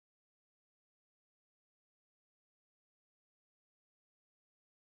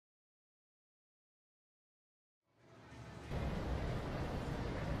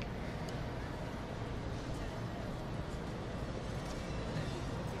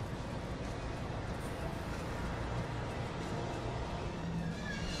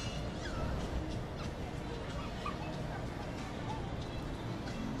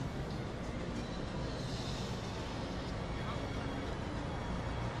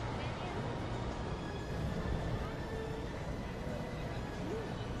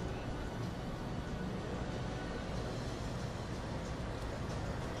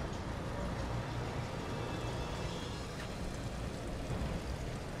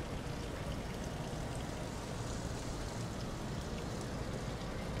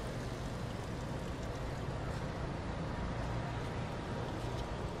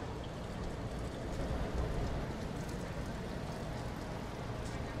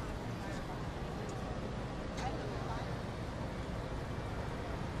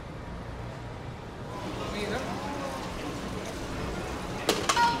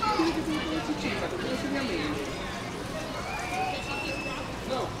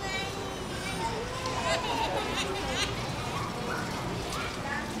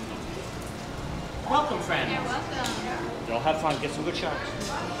welcome, friends. You're welcome. Y'all have fun. Get some good shots.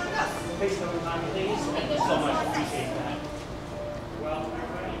 Face everyone, please. Thank you so much. Appreciate that. Well,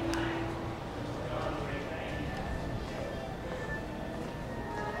 everybody.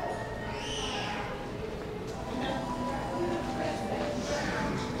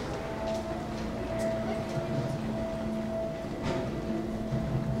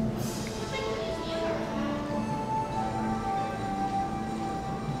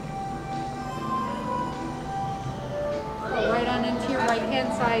 Right on into your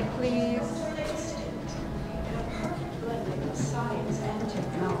right-hand side, please. Science and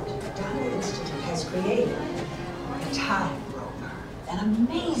technology, the Dino Institute has created a time rover, an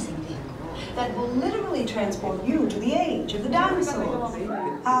amazing vehicle that will literally transport you to the age of the dinosaurs.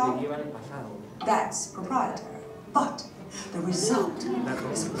 How? That's proprietary. But the result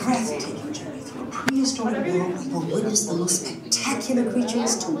is a breathtaking journey through a prehistoric world that will witness the most spectacular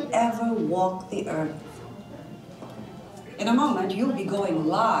creatures to ever walk the earth. In a moment, you'll be going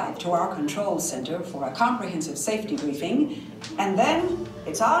live to our control center for a comprehensive safety briefing, and then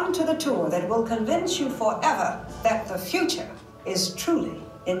it's on to the tour that will convince you forever that the future is truly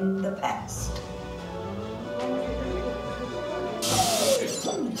in the past.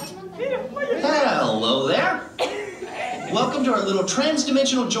 Hello there. Welcome to our little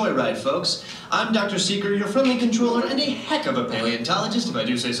trans-dimensional joyride, folks. I'm Dr. Seeker, your friendly controller, and a heck of a paleontologist, if I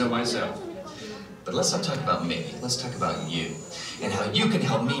do say so myself. But let's not talk about me. Let's talk about you and how you can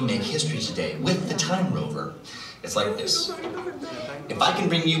help me make history today with the Time Rover. It's like this. If I can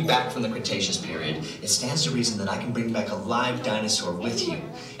bring you back from the Cretaceous period, it stands to reason that I can bring back a live dinosaur with you.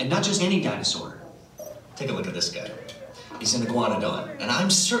 And not just any dinosaur. Take a look at this guy. He's an iguanodon, and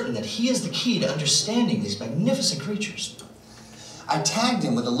I'm certain that he is the key to understanding these magnificent creatures. I tagged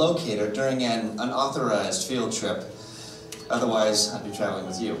him with a locator during an unauthorized field trip. Otherwise, I'd be traveling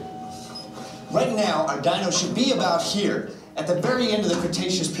with you. Right now, our dino should be about here, at the very end of the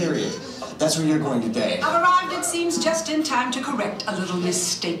Cretaceous period. That's where you're going today. I've arrived, it seems, just in time to correct a little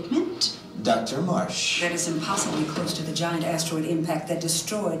misstatement. Dr. Marsh. That is impossibly close to the giant asteroid impact that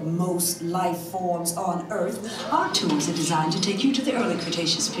destroyed most life forms on Earth. Our tools are designed to take you to the early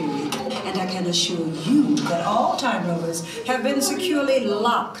Cretaceous period. And I can assure you that all time rovers have been securely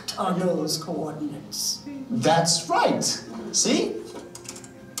locked on those coordinates. That's right. See?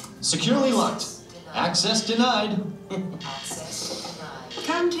 Securely locked. Access denied.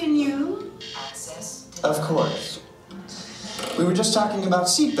 Continue. Of course. We were just talking about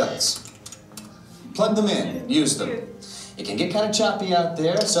seatbelts. Plug them in. Use them. It can get kind of choppy out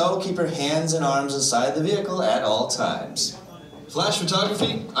there, so keep your hands and arms inside the vehicle at all times. Flash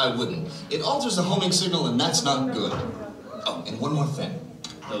photography? I wouldn't. It alters the homing signal, and that's not good. Oh, and one more thing.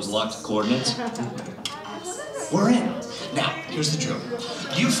 Those locked coordinates? We're in. Now, here's the drill.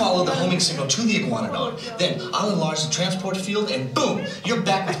 You follow the homing signal to the iguanodon, then I'll enlarge the transport field, and boom, you're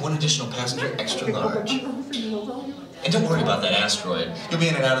back with one additional passenger extra large. And don't worry about that asteroid. You'll be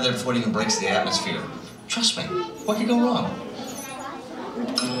in and out of there before it even breaks the atmosphere. Trust me, what could go wrong?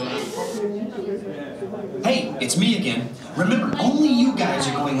 Hey, it's me again. Remember, only you guys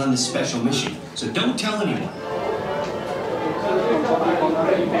are going on this special mission, so don't tell anyone.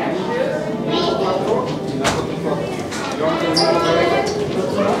 Si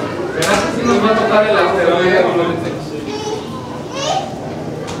nos va a tocar el asteroide número 6.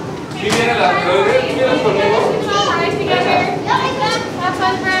 ¿Sí viene el asteroide? ¿Vienes conmigo? Have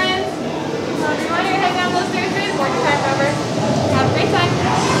fun, friends. Everyone, you're heading down those stairs. Work your time, Robert. Have a great time.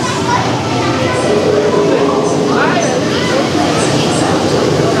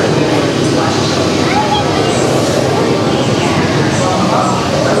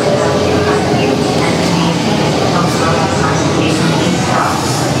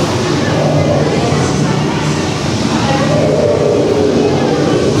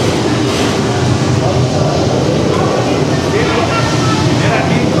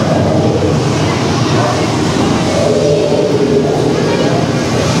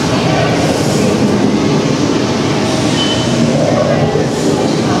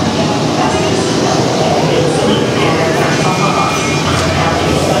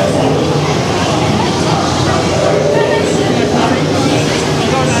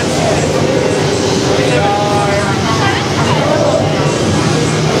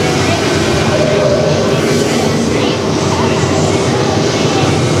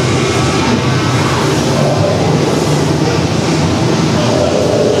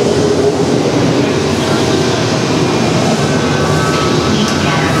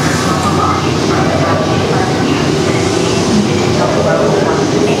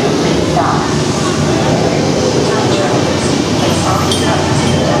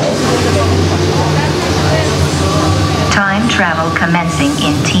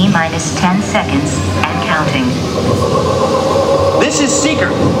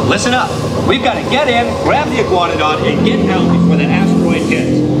 Listen up. We've got to get in, grab the iguanodon, and get out before the asteroid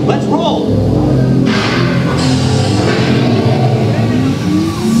hits. Let's roll!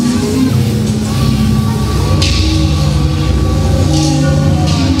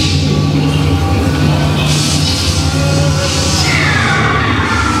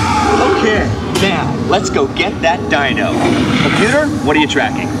 Okay, now, let's go get that dino. Computer, what are you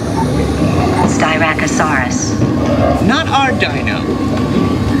tracking? Styracosaurus. Not our dino.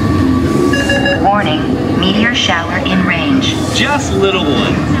 Warning, meteor shower in range. Just little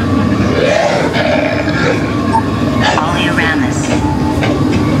one. Oleoramus.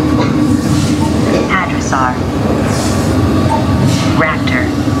 Hadrosaur. Raptor.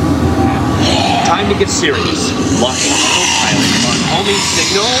 Time to get serious. Locking autopilot on homing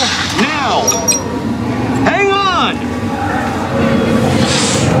signal now! Hang on!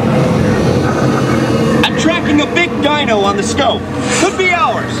 I'm tracking a big dino on the scope. Could be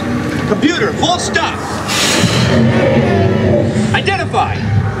ours. Computer, full stop. Identify.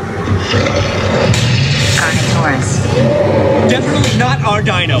 Carnotaurus. Definitely not our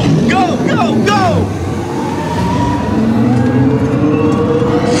dino. Go, go, go!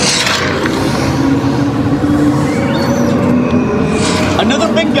 Another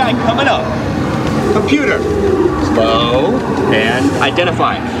big guy coming up. Computer. Slow and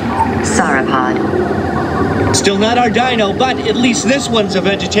identify. Sauropod. Still not our dino, but at least this one's a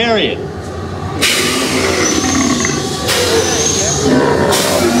vegetarian.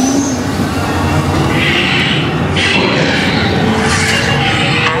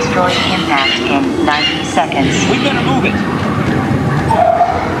 Asteroid impact in 90 seconds. We better move it.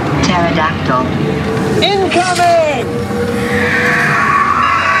 Pterodactyl. Incoming!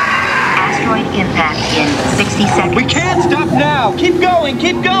 Asteroid impact in 60 seconds. We can't stop now. Keep going,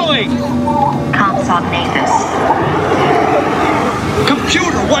 keep going. Compsognathus.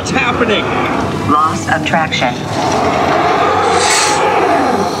 Computer, what's happening? Loss of traction.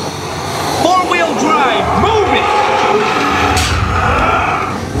 Four-wheel drive, move it!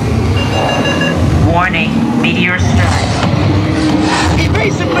 Warning, meteor strike.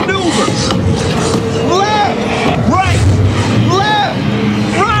 Evasive maneuver! Left! Right! Left!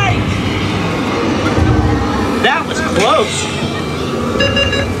 Right! That was close.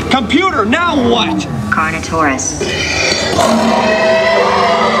 Computer, now what? Carnotaurus.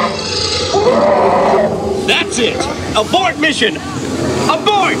 That's it! Abort mission!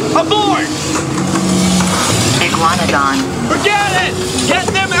 Abort! Abort! Iguanodon. Forget it! Get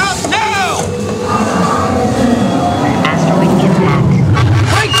them out now! Asteroid impact.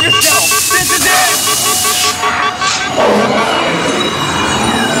 Brace yourself! This is it!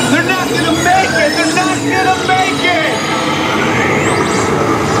 They're not gonna make it! They're not gonna make it!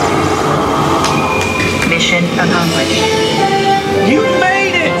 Mission accomplished. You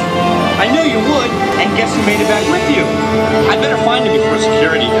made it! I knew you would, and guess who made it back with you? I better find him before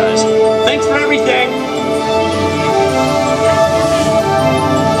security does. Thanks for everything!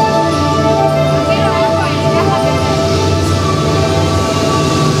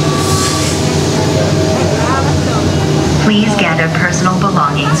 Please gather personal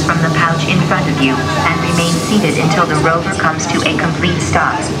belongings from the pouch in front of you and remain seated until the rover comes to a complete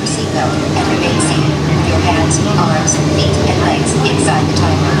stop. Seatbelt and remain seated with your hands, arms, feet, and legs inside the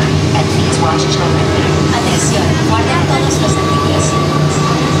timer.